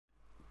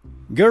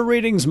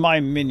Greetings, my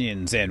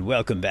minions, and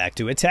welcome back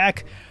to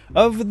Attack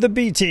of the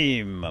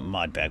B-Team.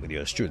 Modpack with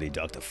yours truly,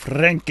 Dr.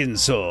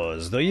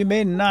 Frankensaws, though you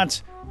may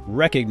not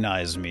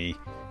recognize me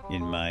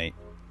in my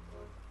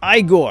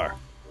Igor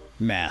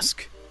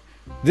mask.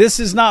 This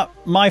is not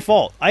my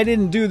fault. I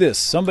didn't do this.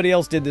 Somebody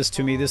else did this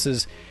to me. This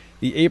is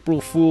the April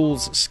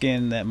Fool's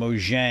skin that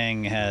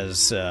Mojang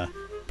has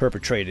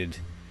perpetrated.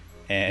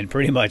 And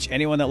pretty much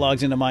anyone that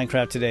logs into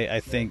Minecraft today, I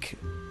think,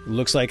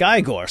 looks like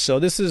Igor. So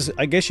this is,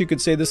 I guess you could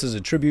say this is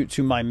a tribute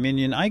to my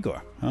minion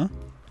Igor, huh?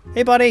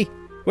 Hey buddy,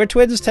 we're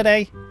twins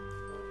today.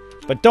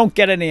 But don't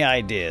get any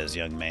ideas,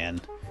 young man.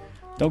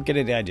 Don't get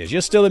any ideas.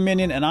 You're still a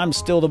minion and I'm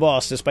still the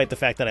boss, despite the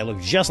fact that I look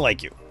just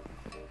like you.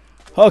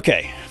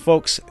 Okay,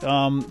 folks,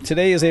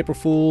 today is April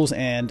Fool's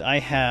and I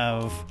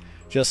have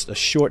just a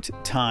short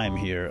time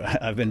here.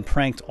 I've been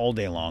pranked all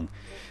day long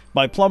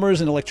by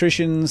plumbers and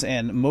electricians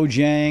and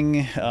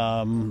Mojang.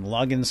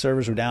 Login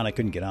servers were down. I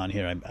couldn't get on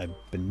here. I've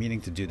been meaning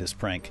to do this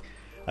prank.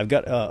 I've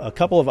got a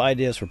couple of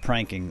ideas for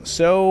pranking,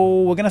 so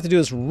we're going to have to do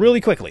this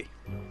really quickly.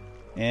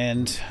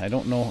 And I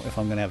don't know if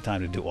I'm going to have time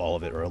to do all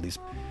of it, or at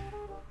least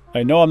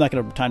I know I'm not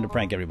going to have time to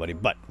prank everybody.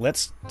 But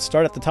let's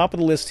start at the top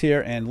of the list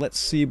here, and let's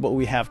see what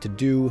we have to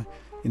do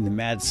in the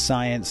mad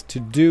science.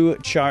 To do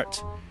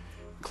chart,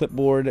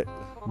 clipboard,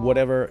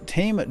 whatever.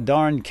 Tame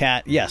darn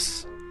cat.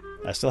 Yes.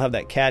 I still have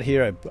that cat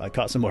here. I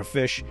caught some more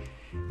fish.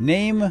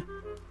 Name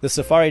the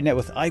safari net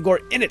with Igor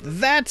in it.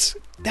 That's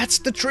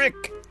the trick.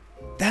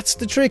 That's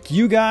the trick.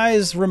 You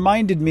guys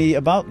reminded me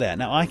about that.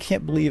 Now, I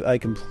can't believe I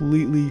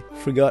completely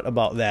forgot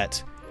about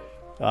that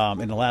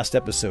in the last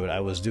episode.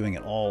 I was doing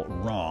it all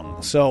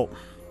wrong. So,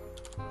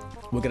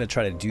 we're going to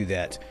try to do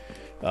that.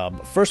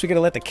 First, we got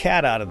to let the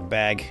cat out of the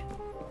bag,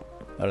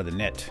 out of the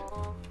net.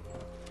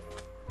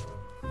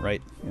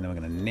 Right? And then we're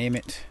going to name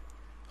it.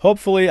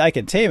 Hopefully I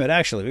can tame it,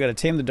 actually. We got to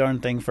tame the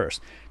darn thing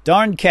first.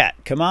 Darn cat,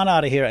 come on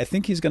out of here. I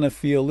think he's going to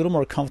feel a little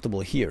more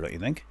comfortable here, don't you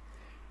think?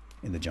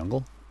 In the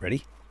jungle.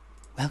 Ready?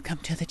 Welcome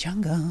to the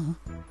jungle.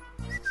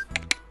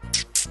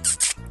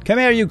 Come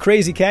here, you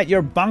crazy cat.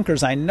 You're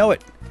bonkers, I know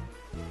it.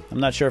 I'm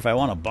not sure if I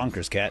want a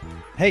bonkers cat.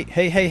 Hey,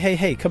 hey, hey, hey,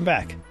 hey, come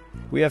back.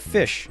 We have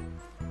fish.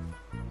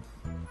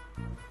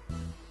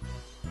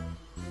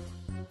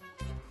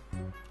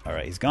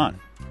 Alright, he's gone.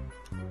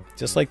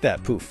 Just like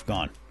that, poof,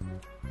 gone.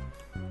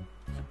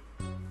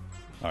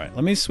 Alright,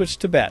 let me switch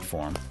to bat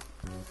form.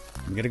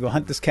 I'm gonna go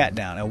hunt this cat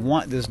down. I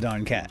want this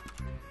darn cat.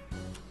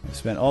 I've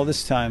spent all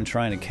this time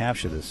trying to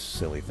capture this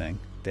silly thing.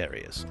 There he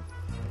is.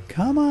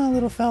 Come on,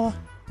 little fella.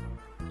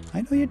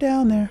 I know you're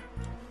down there.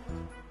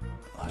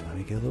 Oh, let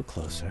me get a little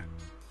closer.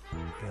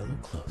 Get a little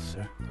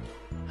closer.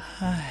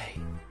 Hi.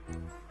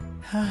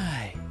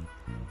 Hi.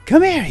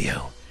 Come here,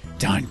 you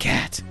darn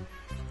cat.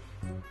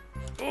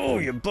 Oh,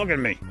 you're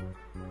bugging me.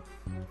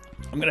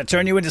 I'm gonna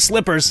turn you into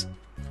slippers.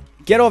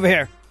 Get over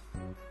here.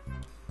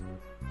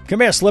 Come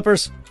here,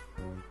 slippers.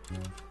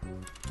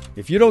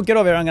 If you don't get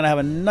over here, I'm going to have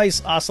a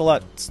nice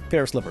ocelot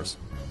pair of slippers.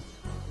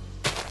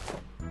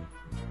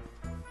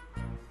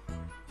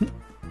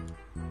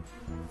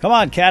 Come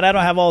on, cat. I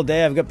don't have all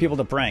day. I've got people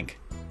to prank.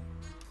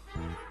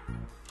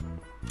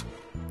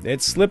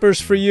 It's slippers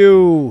for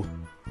you,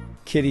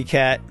 kitty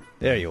cat.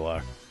 There you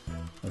are.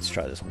 Let's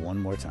try this one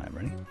more time.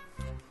 Ready?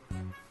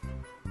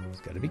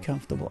 It's got to be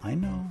comfortable. I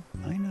know.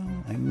 I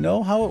know. I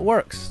know how it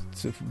works.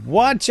 So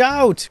watch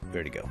out.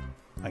 Where'd he go?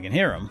 I can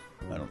hear him.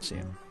 I don't see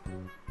him.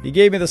 He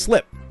gave me the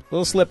slip.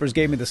 Little Slippers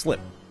gave me the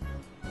slip.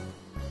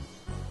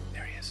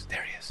 There he is.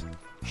 There he is.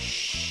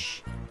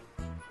 Shh.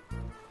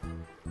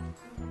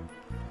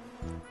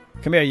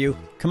 Come here, you.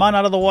 Come on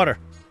out of the water.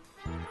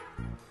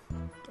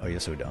 Oh, you're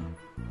so dumb.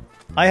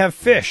 I have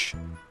fish.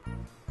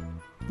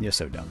 You're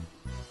so dumb.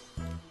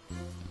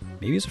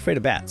 Maybe he's afraid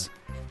of bats.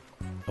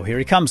 Oh, here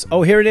he comes.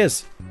 Oh, here it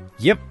is.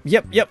 Yep,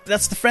 yep, yep.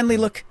 That's the friendly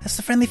look. That's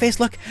the friendly face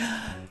look.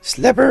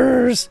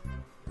 Slippers.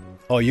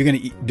 Oh, you're gonna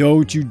eat.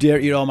 Don't you dare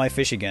eat all my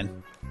fish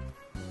again.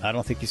 I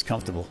don't think he's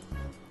comfortable.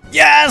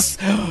 Yes!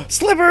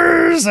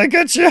 Slippers! I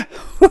got you!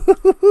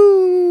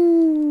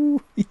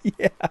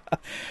 Yeah.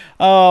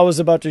 Oh, I was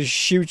about to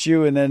shoot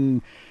you and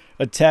then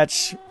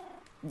attach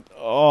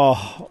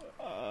a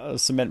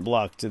cement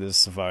block to this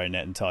safari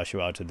net and toss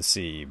you out to the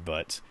sea,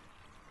 but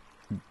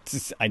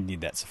I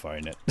need that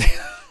safari net.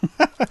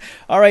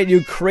 Alright,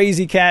 you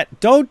crazy cat.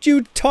 Don't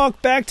you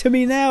talk back to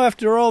me now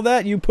after all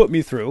that you put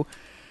me through.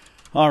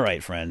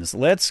 Alright, friends,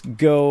 let's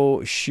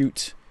go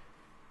shoot.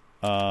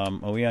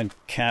 Are we on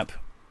cap?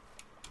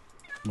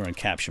 We're in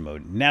capture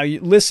mode. Now,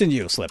 listen,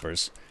 you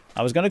Slippers.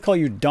 I was going to call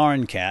you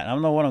Darn Cat. I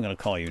don't know what I'm going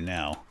to call you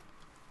now.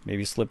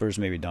 Maybe Slippers,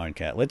 maybe Darn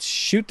Cat. Let's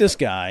shoot this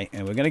guy,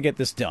 and we're going to get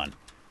this done.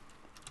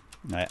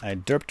 I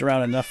derped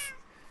around enough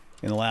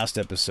in the last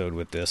episode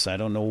with this. I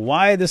don't know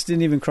why this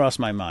didn't even cross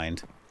my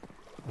mind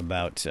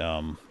about,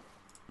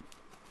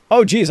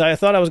 Oh, geez, I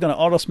thought I was going to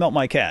auto-smelt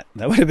my cat.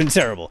 That would have been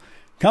terrible.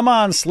 Come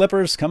on,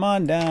 Slippers. Come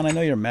on down. I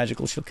know you're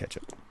magical. She'll catch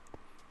up.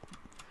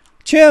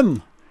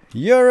 Chim!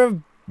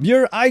 You're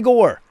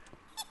Igor.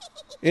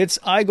 It's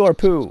Igor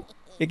Poo.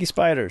 Icky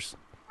spiders.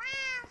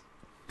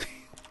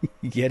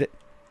 You get it?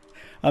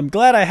 I'm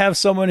glad I have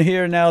someone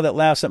here now that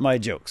laughs at my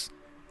jokes.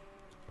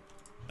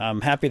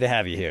 I'm happy to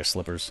have you here,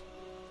 Slippers.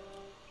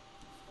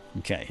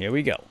 Okay, here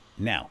we go.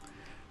 Now,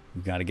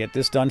 we've got to get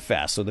this done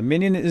fast. So the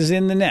minion is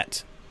in the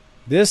net.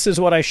 This is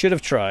what I should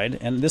have tried,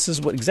 and this is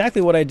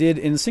exactly what I did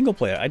in single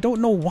player. I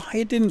don't know why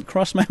it didn't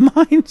cross my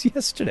mind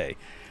yesterday.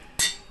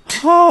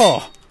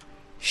 Oh,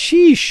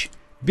 sheesh.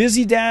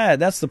 Busy dad.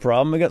 That's the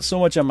problem. I got so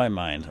much on my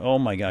mind. Oh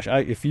my gosh.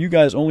 If you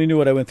guys only knew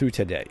what I went through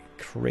today.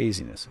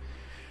 Craziness.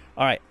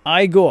 All right,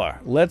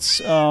 Igor. Let's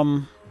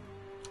here.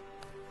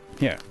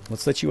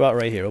 Let's let you out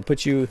right here. We'll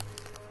put you.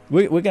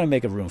 We're gonna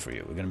make a room for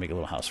you. We're gonna make a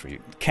little house for you.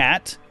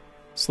 Cat,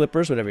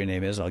 Slippers, whatever your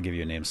name is. I'll give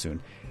you a name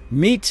soon.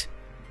 Meat.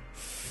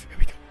 Here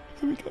we go.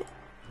 Here we go.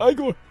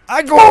 Igor.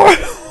 Igor.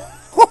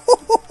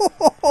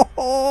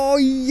 Oh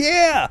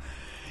yeah.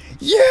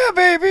 Yeah,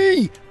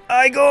 baby.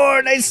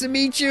 Igor, nice to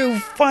meet you,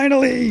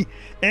 finally.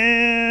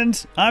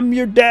 And I'm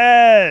your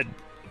dad.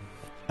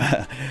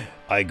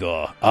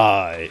 Igor,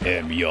 I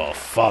am your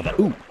father.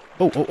 Ooh.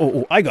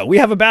 Oh, Igor, we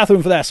have a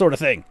bathroom for that sort of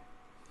thing.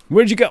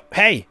 Where'd you go?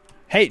 Hey,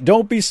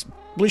 don't be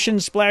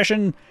splishing,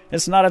 splashing.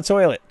 It's not a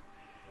toilet.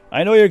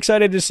 I know you're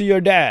excited to see your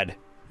dad.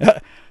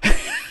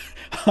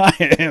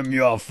 I am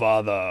your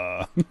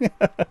father.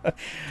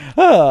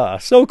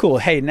 So cool.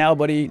 Hey, now,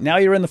 buddy, now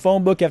you're in the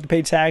phone book. You have to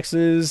pay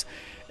taxes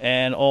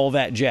and all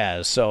that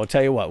jazz. So I'll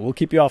tell you what, we'll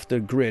keep you off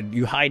the grid.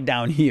 You hide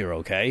down here,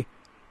 okay?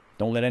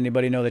 Don't let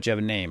anybody know that you have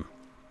a name.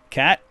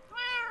 Cat?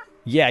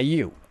 Yeah,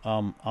 you.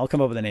 I'll come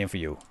up with a name for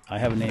you. I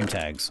have name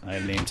tags.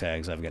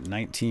 I've got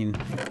 19.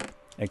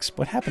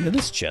 What happened to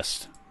this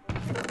chest?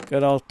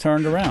 Got all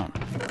turned around.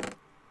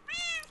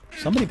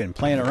 Somebody been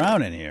playing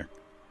around in here.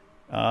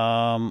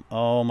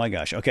 Oh my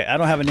gosh. Okay, I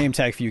don't have a name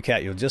tag for you,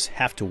 Cat. You'll just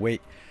have to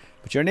wait.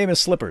 But your name is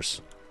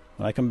Slippers.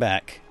 When I come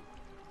back,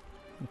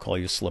 I'll call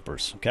you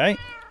Slippers, okay?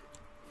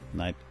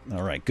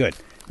 Alright, good.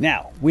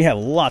 Now, we have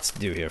lots to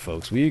do here,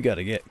 folks. We got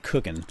to get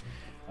cooking.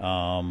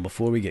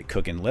 Before we get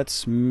cooking,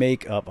 let's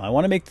make up... I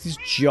want to make these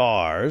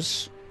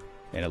jars.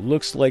 And it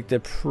looks like they're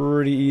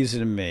pretty easy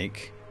to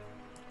make.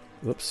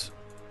 Whoops.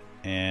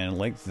 And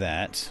like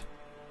that.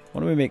 Why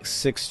don't we make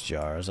 6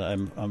 jars?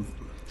 I'm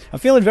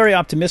feeling very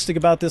optimistic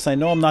about this. I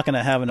know I'm not going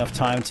to have enough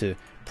time to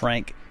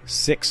prank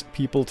 6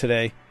 people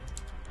today.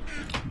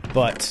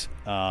 But,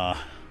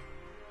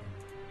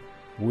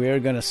 we're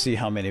going to see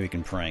how many we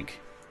can prank.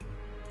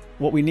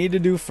 What we need to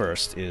do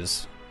first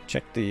is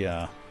check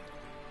the,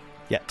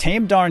 yeah,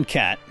 tame darn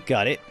cat.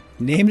 Got it.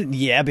 Named it.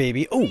 Yeah,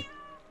 baby.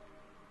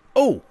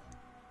 Oh.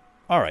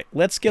 Alright,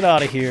 let's get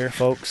out of here,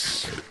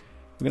 folks.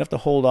 We're going to have to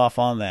hold off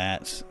on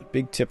that.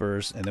 Big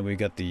tippers. And then we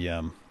got the,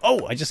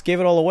 oh, I just gave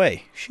it all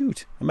away.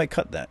 Shoot. I might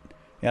cut that.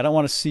 Yeah, I don't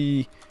want to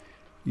see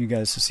you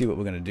guys to see what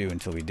we're going to do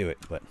until we do it,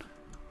 but...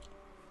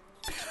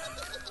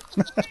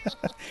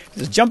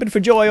 Just jumping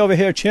for joy over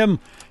here, Chim.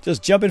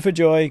 Just jumping for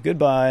joy.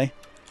 Goodbye.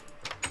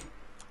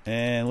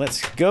 And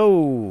let's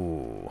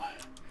go.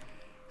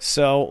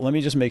 So, let me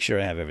just make sure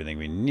I have everything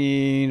we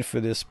need for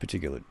this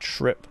particular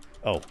trip.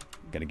 Oh,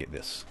 gotta get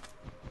this.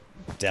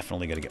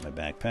 Definitely gotta get my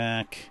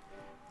backpack.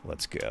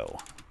 Let's go.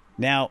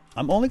 Now,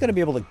 I'm only gonna be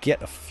able to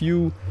get a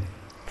few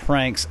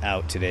pranks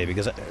out today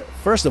because,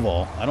 first of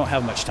all, I don't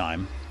have much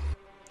time.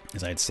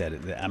 As I had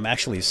said, I'm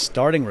actually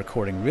starting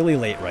recording really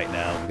late right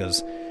now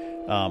because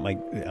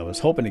I was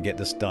hoping to get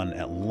this done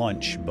at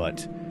lunch,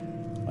 but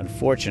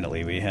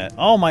unfortunately we had...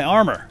 Oh, my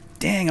armor!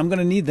 Dang, I'm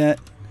gonna need that.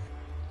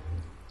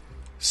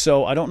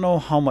 So I don't know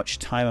how much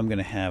time I'm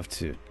gonna have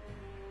to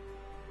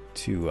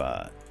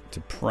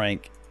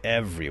prank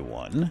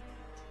everyone,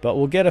 but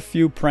we'll get a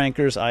few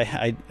prankers.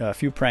 A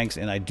few pranks,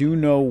 and I do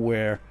know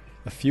where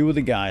a few of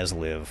the guys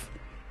live,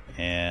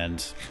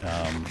 and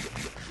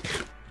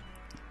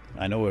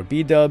I know where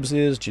Bdubs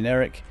is,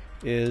 Generic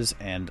is,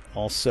 and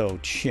also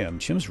Chim.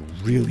 Chim's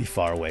really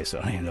far away, so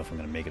I don't even know if I'm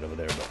gonna make it over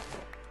there, but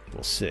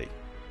we'll see.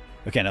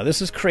 Okay, now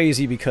this is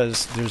crazy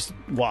because there's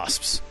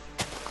wasps,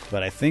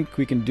 but I think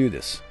we can do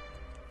this.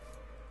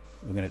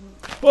 We're gonna...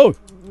 Whoa!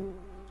 Don't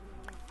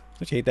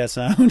you hate that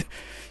sound?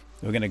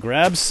 We're gonna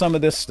grab some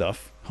of this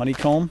stuff.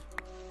 Honeycomb.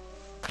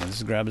 And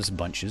let's grab this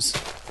bunches.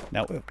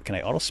 Now, can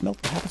I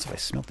auto-smelt? What happens if I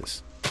smelt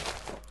this?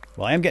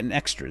 Well, I am getting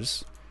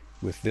extras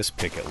with this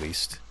pick, at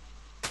least.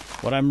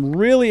 What I'm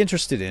really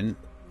interested in...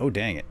 Oh,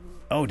 dang it.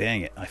 Oh, dang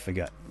it. I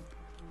forgot.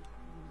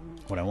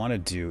 What I want to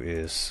do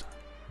is...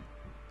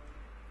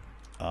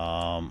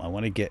 I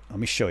want to get... Let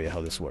me show you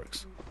how this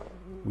works.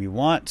 We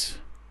want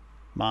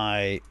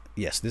my...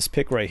 Yes, this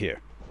pick right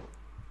here.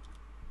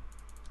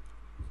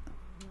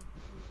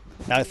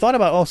 Now, I thought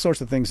about all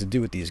sorts of things to do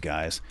with these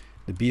guys.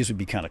 The bees would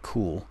be kind of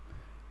cool.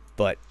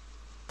 But...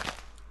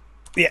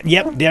 Yeah,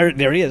 yep, there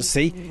it is.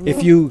 See?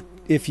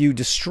 If you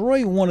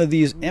destroy one of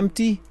these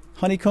empty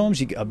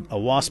honeycombs, a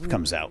wasp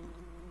comes out.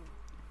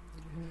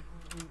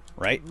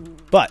 Right?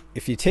 But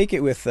if you take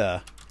it with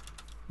a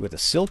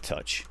silk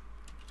touch...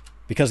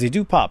 Because they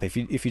do pop. If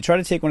you try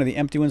to take one of the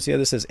empty ones, the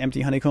other says empty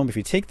honeycomb. If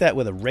you take that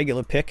with a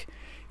regular pick,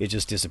 it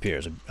just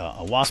disappears.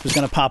 A wasp is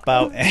going to pop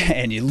out,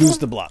 and you lose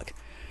the block.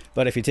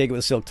 But if you take it with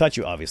a silk touch,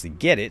 you obviously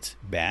get it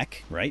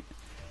back, right?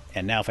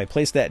 And now if I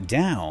place that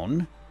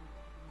down,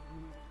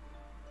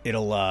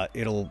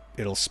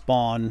 it'll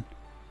spawn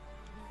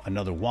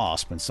another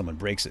wasp when someone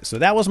breaks it. So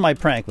that was my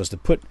prank, was to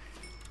put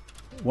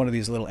one of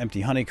these little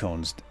empty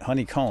honeycombs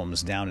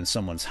down in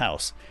someone's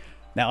house.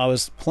 Now I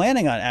was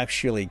planning on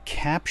actually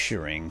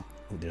capturing...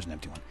 Oh, there's an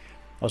empty one.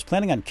 I was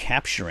planning on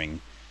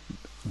capturing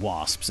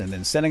wasps and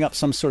then setting up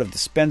some sort of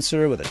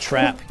dispenser with a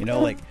trap, you know,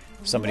 like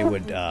somebody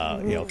would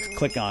you know,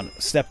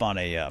 step on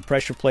a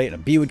pressure plate and a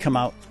bee would come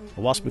out,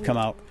 a wasp would come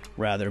out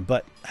rather.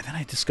 But then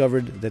I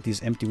discovered that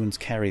these empty ones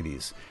carry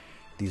these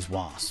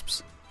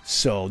wasps.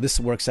 So this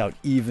works out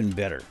even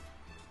better,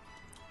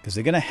 because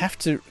they're gonna have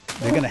to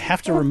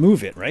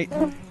remove it, right?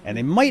 And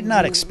they might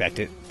not expect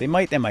it. They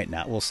might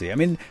not. We'll see. I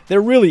mean,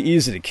 they're really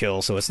easy to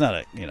kill, so it's not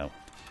a, you know,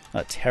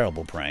 not a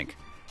terrible prank.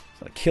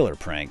 It's not a killer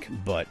prank,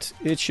 but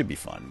it should be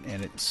fun,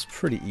 and it's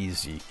pretty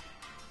easy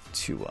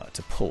to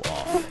pull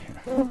off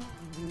here.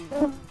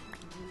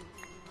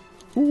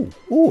 Ooh,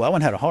 that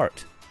one had a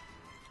heart.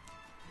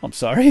 I'm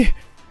sorry.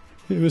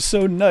 It was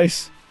so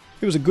nice.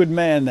 It was a good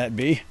man, that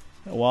bee.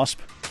 A wasp.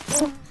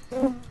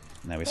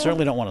 Now we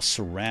certainly don't want to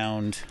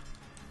surround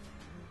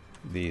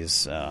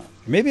these.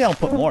 Maybe I'll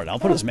put more. I'll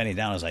put as many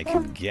down as I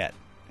can get.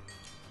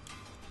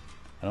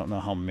 I don't know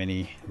how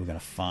many we're gonna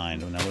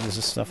find. Now what is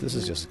this stuff? This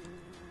is just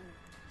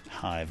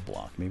hive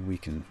block. Maybe we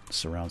can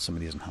surround some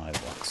of these in hive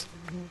blocks.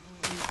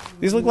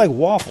 These look like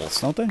waffles,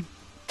 don't they?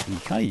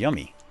 Kind of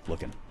yummy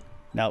looking.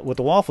 Now with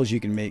the waffles you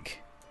can make.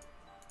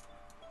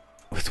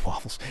 With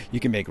waffles you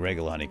can make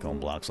regular honeycomb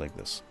blocks like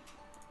this.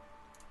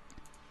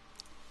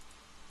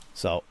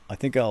 So, I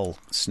think I'll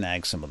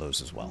snag some of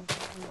those as well.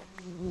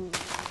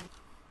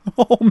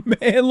 Oh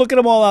man, look at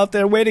them all out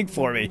there waiting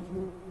for me.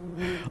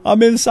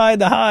 I'm inside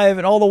the hive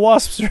and all the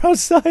wasps are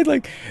outside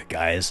like,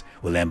 guys,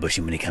 we'll ambush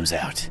him when he comes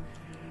out.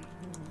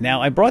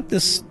 Now, I brought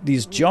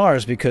these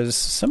jars because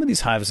some of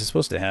these hives are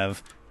supposed to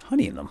have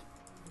honey in them.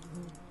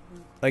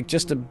 Like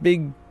just a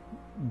big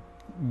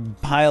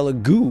pile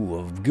of goo,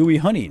 of gooey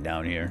honey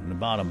down here in the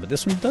bottom, but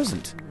this one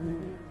doesn't.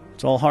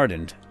 It's all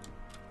hardened.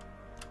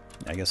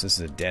 I guess this is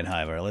a dead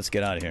hive. Alright, let's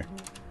get out of here.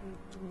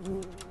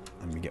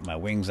 Let me get my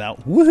wings out.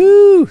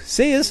 Woohoo!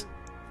 See us!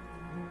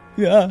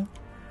 Yeah.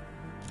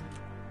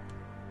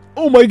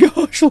 Oh my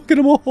gosh, look at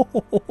them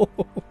all!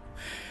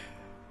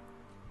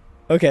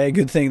 Okay,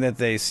 good thing that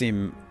they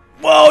seem...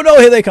 Whoa, no,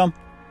 here they come!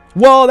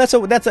 Whoa, that's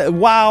a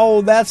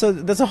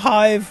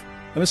hive.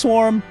 I'm a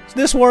swarm.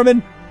 They're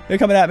swarming. They're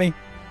coming at me.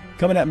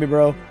 Coming at me,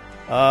 bro.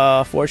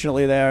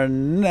 Fortunately, they're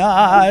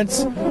not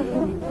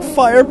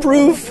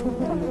fireproof.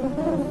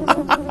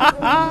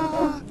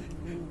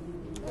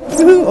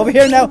 Over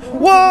here now.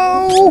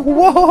 Whoa!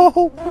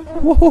 Whoa!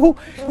 Whoa!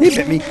 He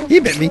bit me. He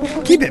bit me.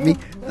 He bit me.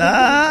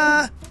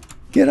 Ah!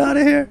 Get out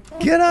of here.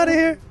 Get out of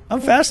here.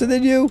 I'm faster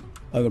than you.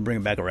 I'm going to bring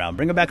him back around.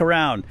 Bring him back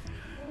around.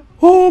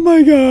 Oh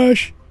my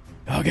gosh.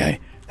 Okay.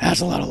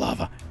 That's a lot of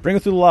lava. Bring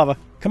it through the lava.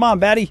 Come on,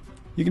 Batty.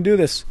 You can do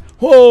this.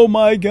 Oh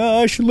my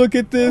gosh. Look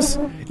at this.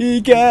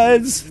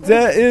 Egads.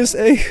 That is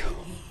a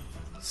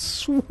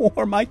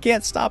swarm. I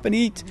can't stop and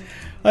eat.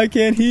 I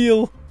can't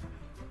heal.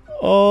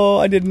 Oh,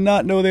 I did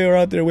not know they were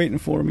out there waiting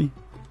for me.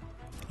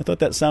 I thought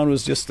that sound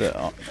was just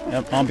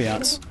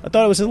ambiance. I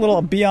thought it was a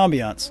little bee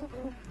ambiance.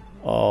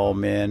 Oh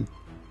man,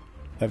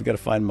 I've got to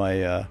find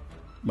my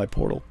my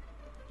portal.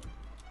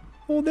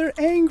 Oh, they're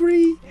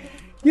angry.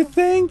 You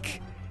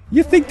think?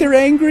 You think they're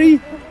angry?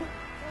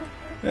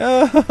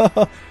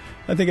 I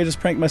think I just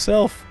pranked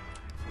myself.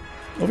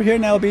 Over here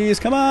now, bees.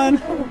 Come on.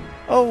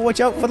 Oh, watch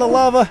out for the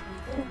lava.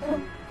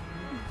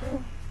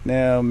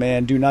 No,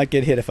 man, do not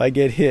get hit. If I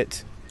get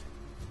hit,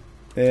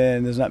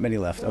 then there's not many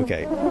left.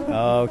 Okay.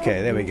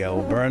 Okay, there we go.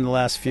 We'll burn the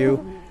last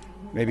few.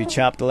 Maybe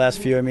chop the last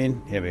few, I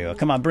mean. Here we go.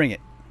 Come on, bring it.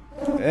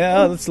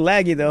 Yeah, it's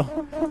laggy, though.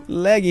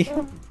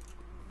 Laggy.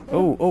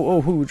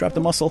 Oh, who dropped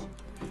the muscle?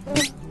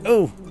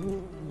 Oh.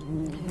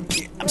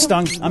 I'm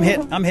stung. I'm hit.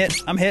 I'm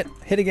hit. I'm hit.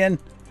 Hit again.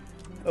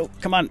 Oh,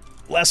 come on.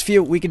 Last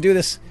few. We can do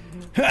this.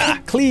 Ha!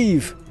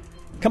 Cleave.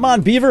 Come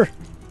on, beaver.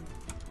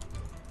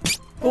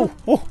 Oh,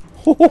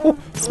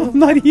 I'm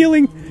not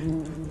healing.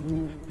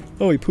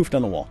 Oh, he poofed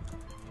on the wall.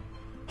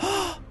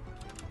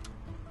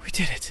 We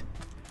did it.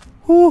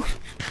 Whew.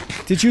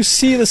 Did you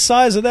see the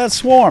size of that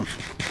swarm?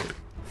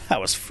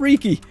 That was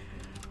freaky.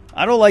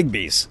 I don't like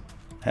bees.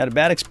 I had a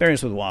bad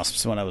experience with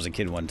wasps when I was a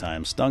kid one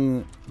time.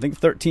 Stung, I think,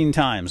 13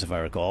 times, if I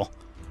recall.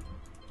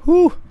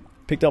 Whew.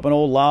 Picked up an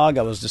old log.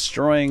 I was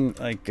destroying,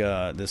 like,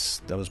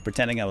 this... I was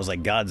pretending I was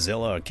like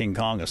Godzilla or King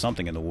Kong or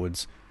something in the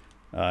woods.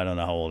 I don't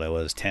know how old I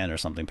was, 10 or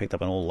something. Picked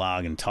up an old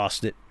log and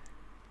tossed it.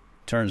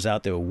 Turns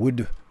out there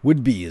were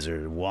wood bees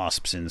or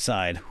wasps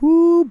inside.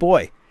 Whoo,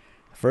 boy.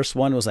 The first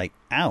one was like,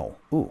 ow.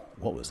 Ooh,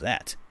 what was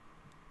that?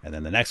 And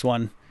then the next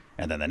one,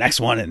 and then the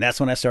next one, and that's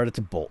when I started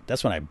to bolt.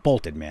 That's when I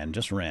bolted, man.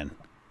 Just ran.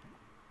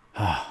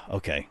 Ah,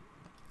 okay.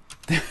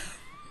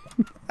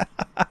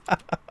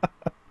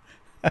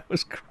 That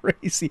was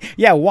crazy.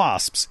 Yeah,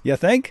 wasps. You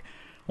think?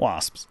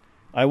 Wasps.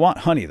 I want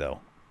honey, though.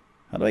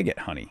 How do I get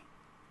honey?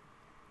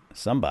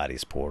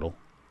 Somebody's portal.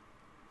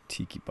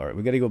 Tiki bar.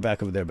 We got to go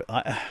back over there, but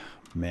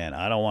Man,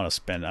 I don't want to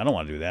spend... I don't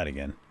want to do that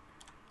again.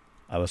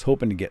 I was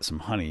hoping to get some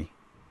honey.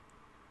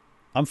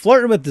 I'm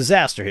flirting with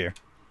disaster here.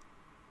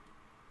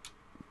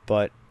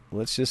 But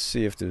let's just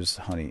see if there's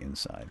honey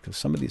inside. Because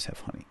some of these have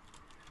honey.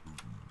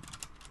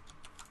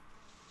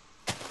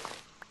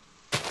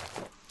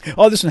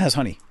 Oh, this one has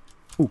honey.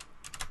 Ooh.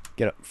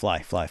 Get up.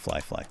 Fly, fly, fly,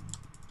 fly.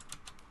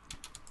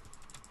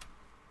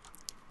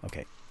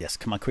 Okay. Yes,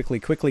 come on. Quickly,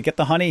 quickly. Get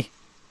the honey.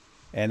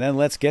 And then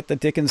let's get the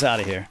dickens out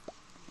of here.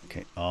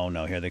 Okay. Oh,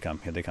 no. Here they come.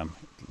 Here they come.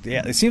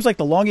 Yeah, it seems like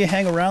the longer you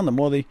hang around, the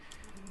more they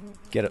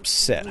get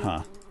upset,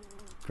 huh?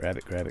 Grab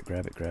it, grab it,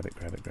 grab it, grab it,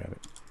 grab it, grab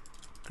it.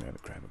 Grab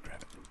it, grab it,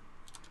 grab it.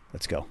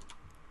 Let's go.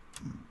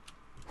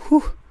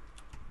 Whew.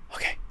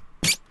 Okay.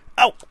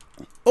 Ow!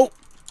 Oh!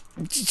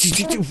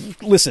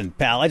 Listen,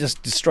 pal, I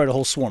just destroyed a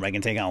whole swarm. I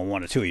can take on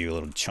one or two of you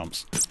little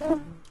chumps.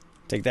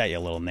 Take that, you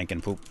little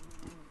ninkin' poop.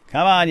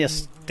 Come on, you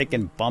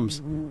stinking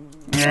bums.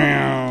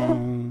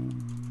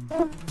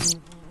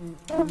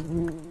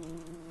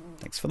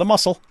 Thanks for the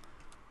muscle.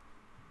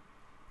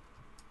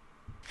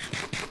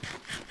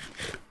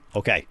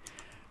 Okay.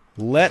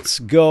 Let's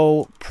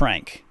go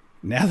prank.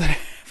 Now that I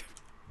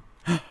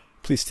have...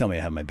 Please tell me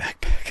I have my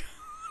backpack.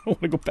 I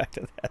don't want to go back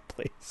to that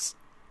place.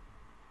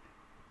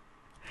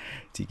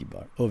 Tiki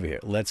bar. Over here.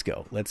 Let's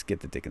go. Let's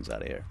get the dickens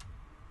out of here.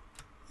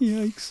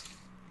 Yikes.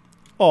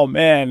 Oh,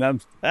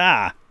 man.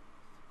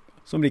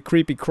 So many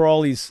creepy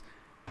crawlies.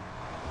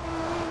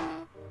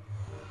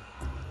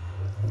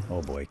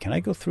 Oh, boy. Can I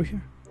go through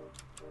here?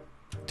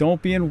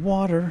 Don't be in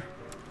water.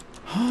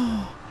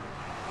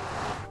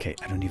 Okay,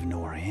 I don't even know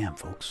where I am,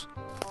 folks.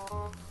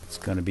 It's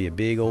going to be a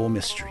big old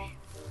mystery.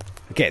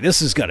 Okay,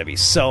 this is going to be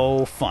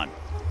so fun.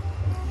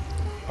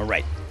 All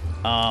right.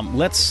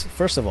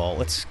 First of all,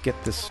 let's get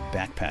this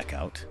backpack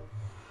out.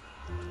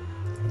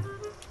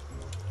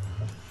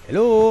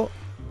 Hello.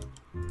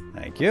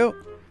 Thank you.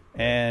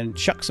 And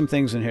chuck some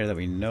things in here that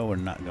we know we're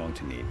not going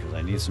to need, because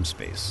I need some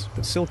space.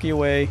 Put Silky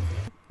away.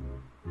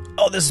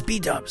 Oh, this is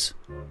Bdubs.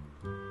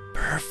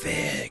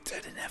 Perfect.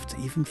 I didn't have to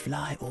even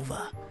fly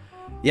over.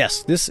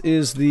 Yes, this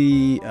is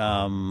the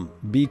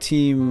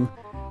B-Team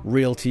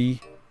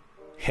Realty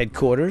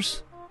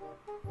headquarters.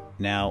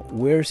 Now,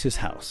 where's his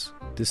house?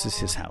 This is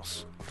his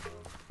house.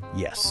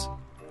 Yes.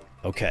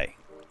 Okay.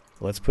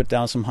 Let's put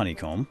down some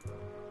honeycomb.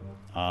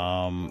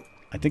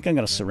 I think I'm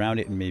going to surround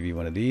it in maybe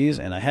one of these.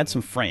 And I had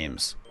some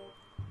frames.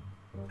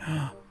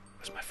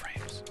 Where's my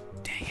frames?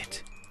 Dang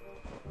it.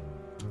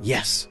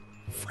 Yes.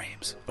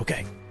 Frames.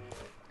 Okay.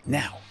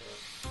 Now,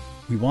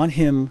 we want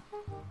him...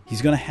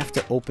 He's going to have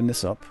to open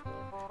this up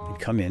and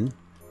come in,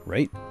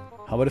 right?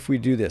 How about if we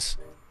do this?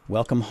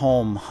 Welcome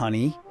home,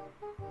 honey.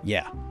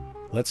 Yeah.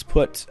 Let's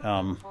put...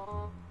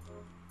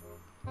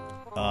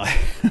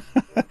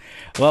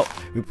 well,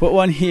 we put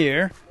one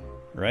here,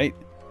 right?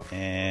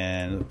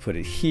 And we'll put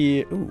it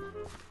here. Ooh.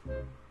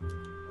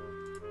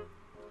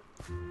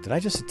 Did I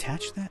just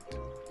attach that?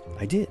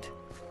 I did.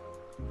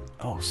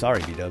 Oh,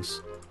 sorry,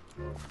 Bdubs.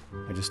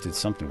 I just did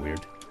something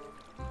weird.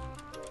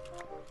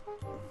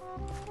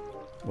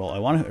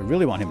 Well, I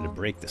really want him to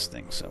break this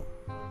thing, so...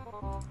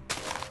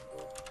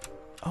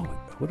 Oh,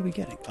 what are we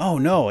getting? Oh,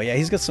 no, yeah,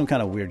 he's got some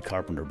kind of weird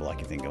carpenter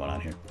blocky thing going on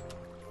here.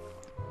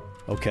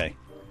 Okay.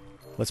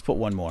 Let's put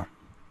one more.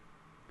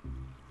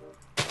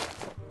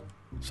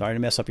 Sorry to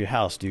mess up your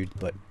house, dude,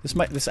 but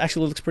this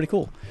actually looks pretty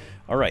cool.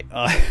 All right.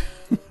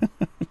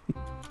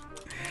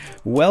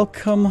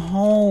 Welcome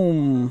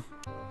home.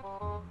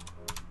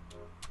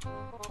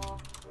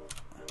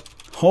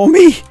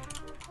 Homie!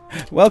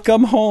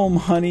 Welcome home,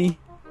 honey.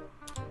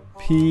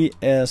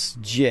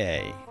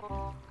 PSJ.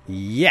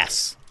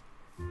 Yes!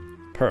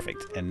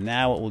 Perfect. And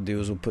now what we'll do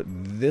is we'll put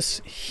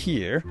this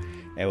here,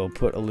 and we'll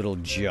put a little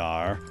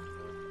jar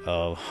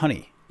of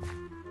honey.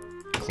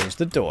 Close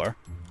the door,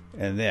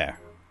 and there.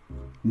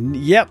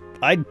 Yep,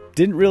 I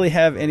didn't really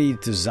have any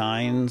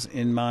designs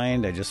in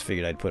mind. I just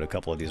figured I'd put a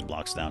couple of these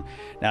blocks down.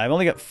 Now, I've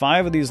only got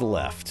 5 of these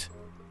left.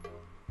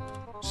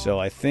 So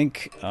I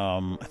think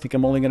I'm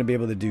only going to be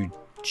able to do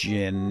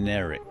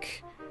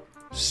generic.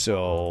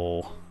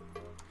 So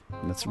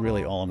that's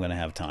really all I'm going to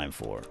have time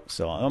for.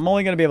 So I'm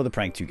only going to be able to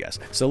prank 2 guys.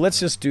 So let's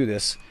just do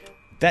this.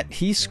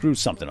 He screwed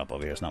something up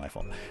over here. It's not my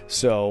fault.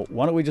 So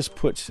why don't we just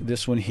put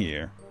this one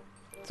here.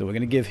 So we're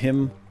going to give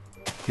him...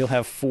 He'll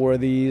have 4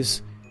 of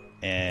these.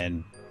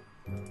 And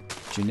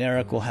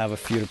generic will have a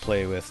few to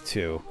play with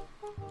too.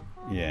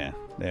 Yeah,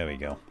 there we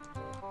go.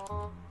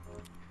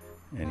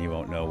 And he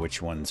won't know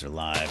which ones are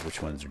live,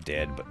 which ones are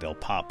dead, but they'll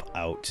pop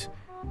out.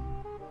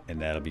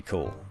 And that'll be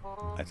cool,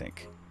 I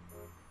think.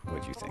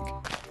 What do you think?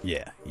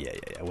 Yeah.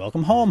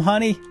 Welcome home,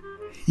 honey.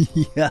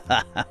 Yeah,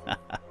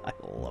 I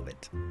love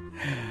it.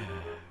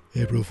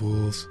 April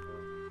Fools.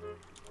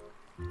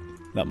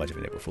 Not much of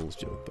an April Fool's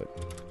joke, but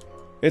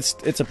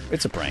it's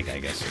a prank, I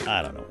guess.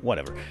 I don't know.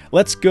 Whatever.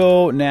 Let's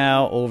go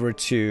now over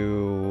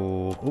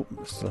to... Oh,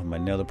 still my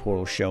nether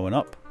portal showing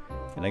up.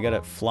 And I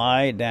gotta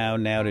fly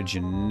down now to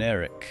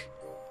generic.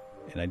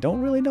 And I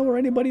don't really know where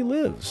anybody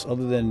lives,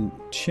 other than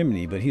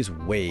Chimney, but he's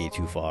way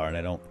too far, and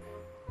I don't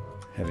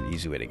have an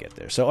easy way to get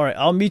there. So, all right,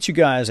 I'll meet you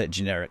guys at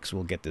generics.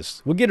 We'll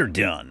get her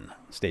done.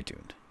 Stay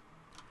tuned.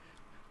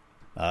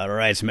 All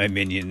right, my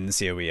minions,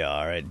 here we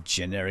are at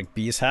Generic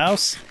B's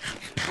house.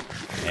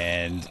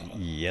 And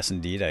yes,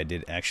 indeed, I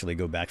did actually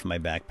go back for my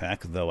backpack,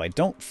 though I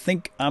don't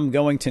think I'm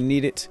going to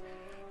need it.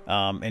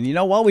 And you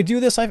know, while we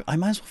do this, I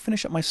might as well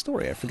finish up my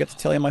story. I forgot to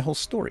tell you my whole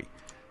story.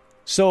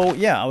 So,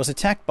 yeah, I was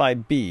attacked by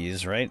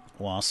bees, right?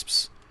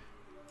 Wasps.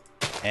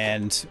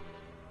 And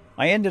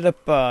I ended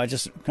up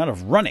just kind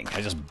of running.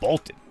 I just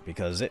bolted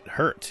because it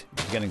hurt.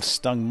 I was getting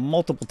stung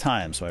multiple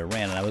times, so I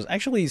ran. And I was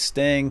actually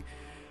staying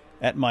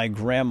at my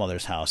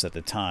grandmother's house at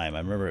the time. I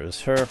remember it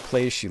was her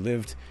place. She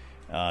lived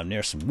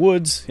near some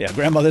woods. Yeah,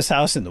 grandmother's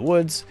house in the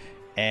woods.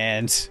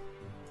 And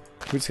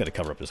we just got to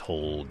cover up this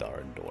whole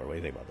darn door. What do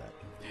you think about that?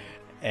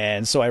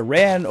 And so I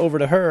ran over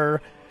to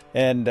her,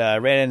 and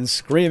ran in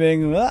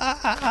screaming,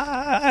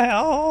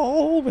 "Ah!"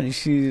 And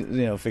she,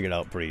 you know, figured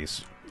out pretty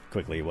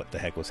quickly what the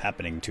heck was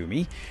happening to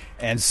me.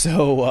 And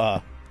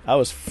so I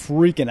was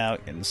freaking out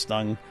and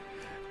stung.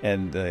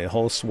 And the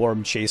whole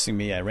swarm chasing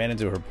me. I ran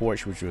into her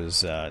porch, which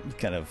was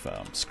kind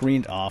of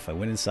screened off. I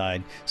went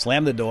inside,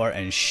 slammed the door,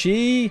 and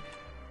she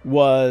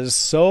was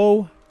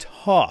so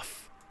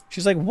tough.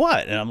 She's like,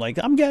 "What?" And I'm like,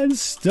 "I'm getting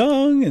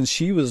stung." And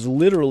she was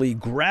literally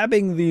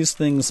grabbing these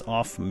things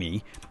off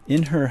me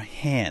in her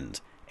hand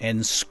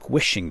and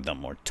squishing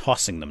them or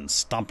tossing them and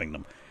stomping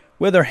them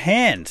with her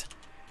hand.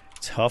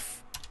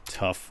 Tough,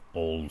 tough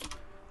old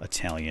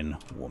Italian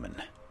woman.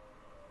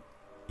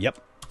 Yep,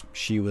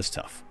 she was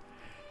tough.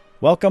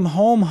 Welcome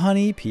home,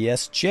 honey,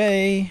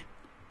 PSJ.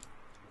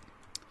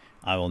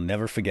 I will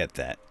never forget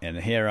that. And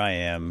here I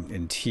am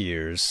in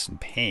tears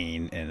and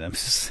pain, and I'm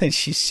just, and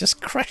she's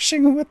just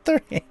crushing with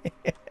her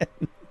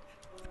hand.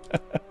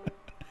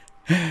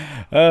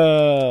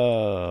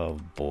 Oh,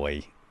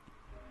 boy.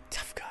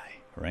 Tough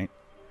guy, right?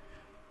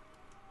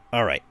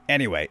 All right.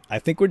 Anyway, I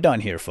think we're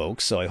done here,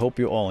 folks, so I hope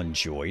you all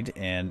enjoyed.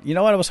 And you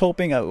know what I was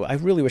hoping? I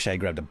really wish I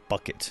grabbed a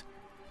bucket,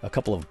 a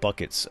couple of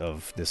buckets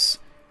of this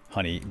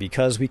honey,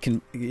 because you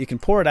can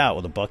pour it out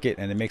with a bucket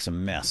and it makes a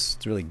mess.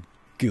 It's really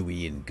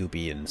gooey and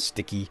goopy and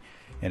sticky,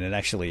 and it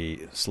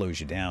actually slows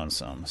you down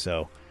some.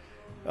 So,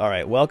 all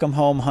right, welcome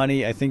home,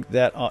 honey. I think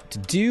that ought to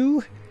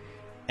do.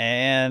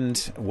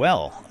 And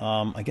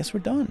well, I guess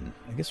we're done.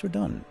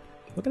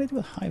 What can I do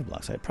with hive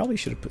blocks? I probably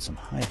should have put some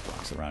hive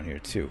blocks around here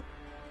too.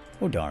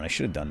 Oh darn, I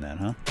should have done that,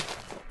 huh?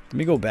 Let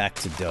me go back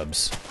to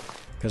Dubs,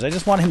 because I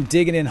just want him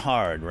digging in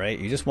hard, right?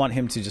 You just want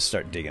him to just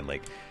start digging,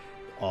 like,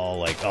 all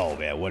like, "Oh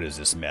man, what is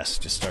this mess?"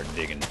 Just start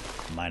digging,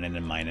 mining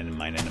and mining and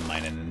mining and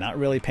mining, and not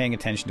really paying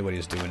attention to what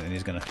he's doing. And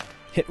he's gonna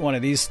hit one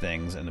of these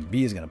things, and the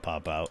bee is gonna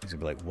pop out. He's gonna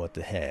be like, "What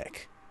the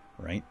heck?"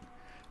 Right?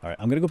 All right,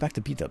 I'm gonna go back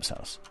to Bdubs'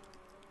 house.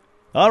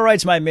 All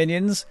right, my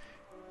minions.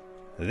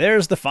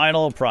 There's the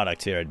final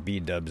product here at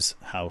Bdubs'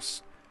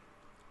 house.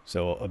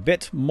 So a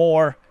bit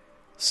more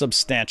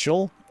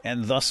substantial,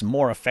 and thus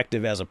more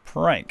effective as a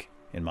prank,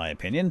 in my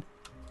opinion.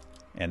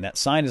 And that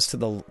sign is to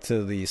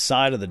the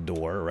side of the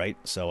door, right?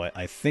 So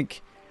I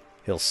think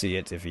he'll see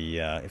it if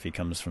he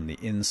comes from the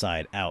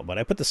inside out. But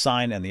I put the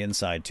sign on the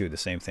inside too, the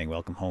same thing.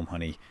 Welcome home,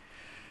 honey.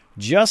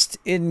 Just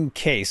in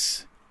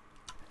case.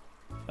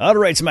 All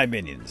right, my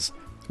minions.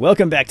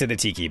 Welcome back to the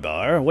Tiki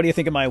Bar. What do you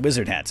think of my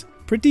wizard hat?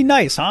 Pretty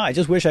nice, huh? I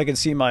just wish I could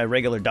see my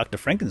regular Dr.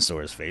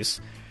 Frankensaur's face,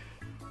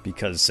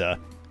 because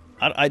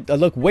I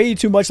look way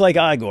too much like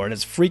Igor, and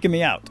it's freaking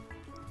me out.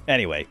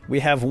 Anyway,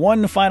 we have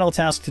one final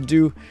task to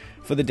do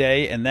for the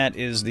day, and that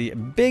is the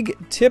Big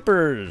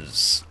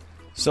Tippers.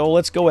 So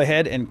let's go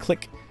ahead and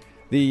click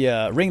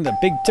the ring the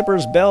Big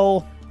Tippers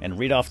bell and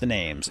read off the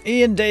names.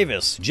 Ian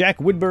Davis, Jack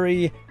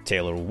Woodbury,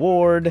 Taylor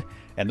Ward,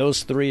 and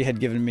those three had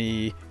given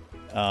me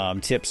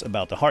tips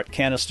about the heart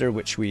canister,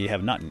 which we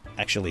have not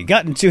actually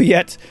gotten to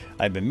yet.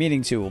 I've been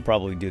meaning to. We'll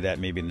probably do that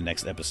maybe in the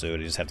next episode.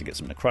 I just have to get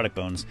some necrotic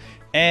bones.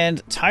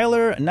 And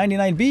Tyler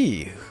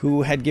 99B,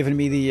 who had given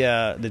me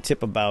the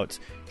tip about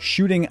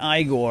shooting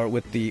Igor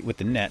with the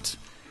net,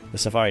 the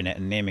safari net,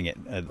 and naming it.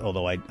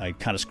 Although I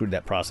kind of screwed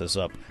that process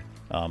up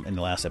in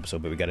the last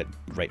episode, but we got it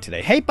right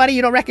today. Hey, buddy,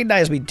 you don't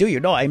recognize me, do you?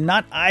 No, I'm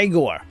not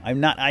Igor.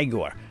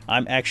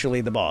 I'm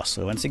actually the boss.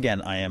 So once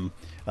again, I am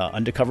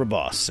undercover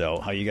boss. So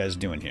how you guys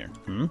doing here?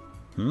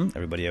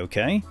 Everybody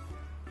okay?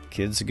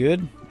 Kids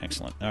good?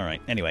 Excellent. All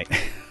right. Anyway.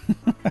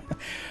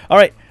 All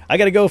right. I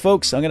got to go,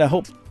 folks. I'm going to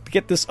hope to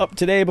get this up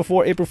today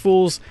before April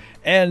Fool's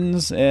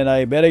ends, and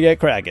I better get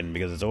cracking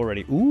because it's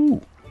already...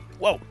 Ooh.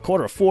 Whoa.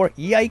 3:45.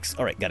 Yikes.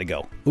 All right. Got to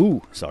go.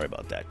 Ooh. Sorry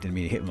about that. Didn't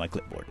mean to hit my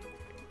clipboard.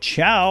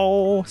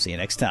 Ciao. See you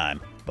next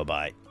time.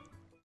 Bye-bye.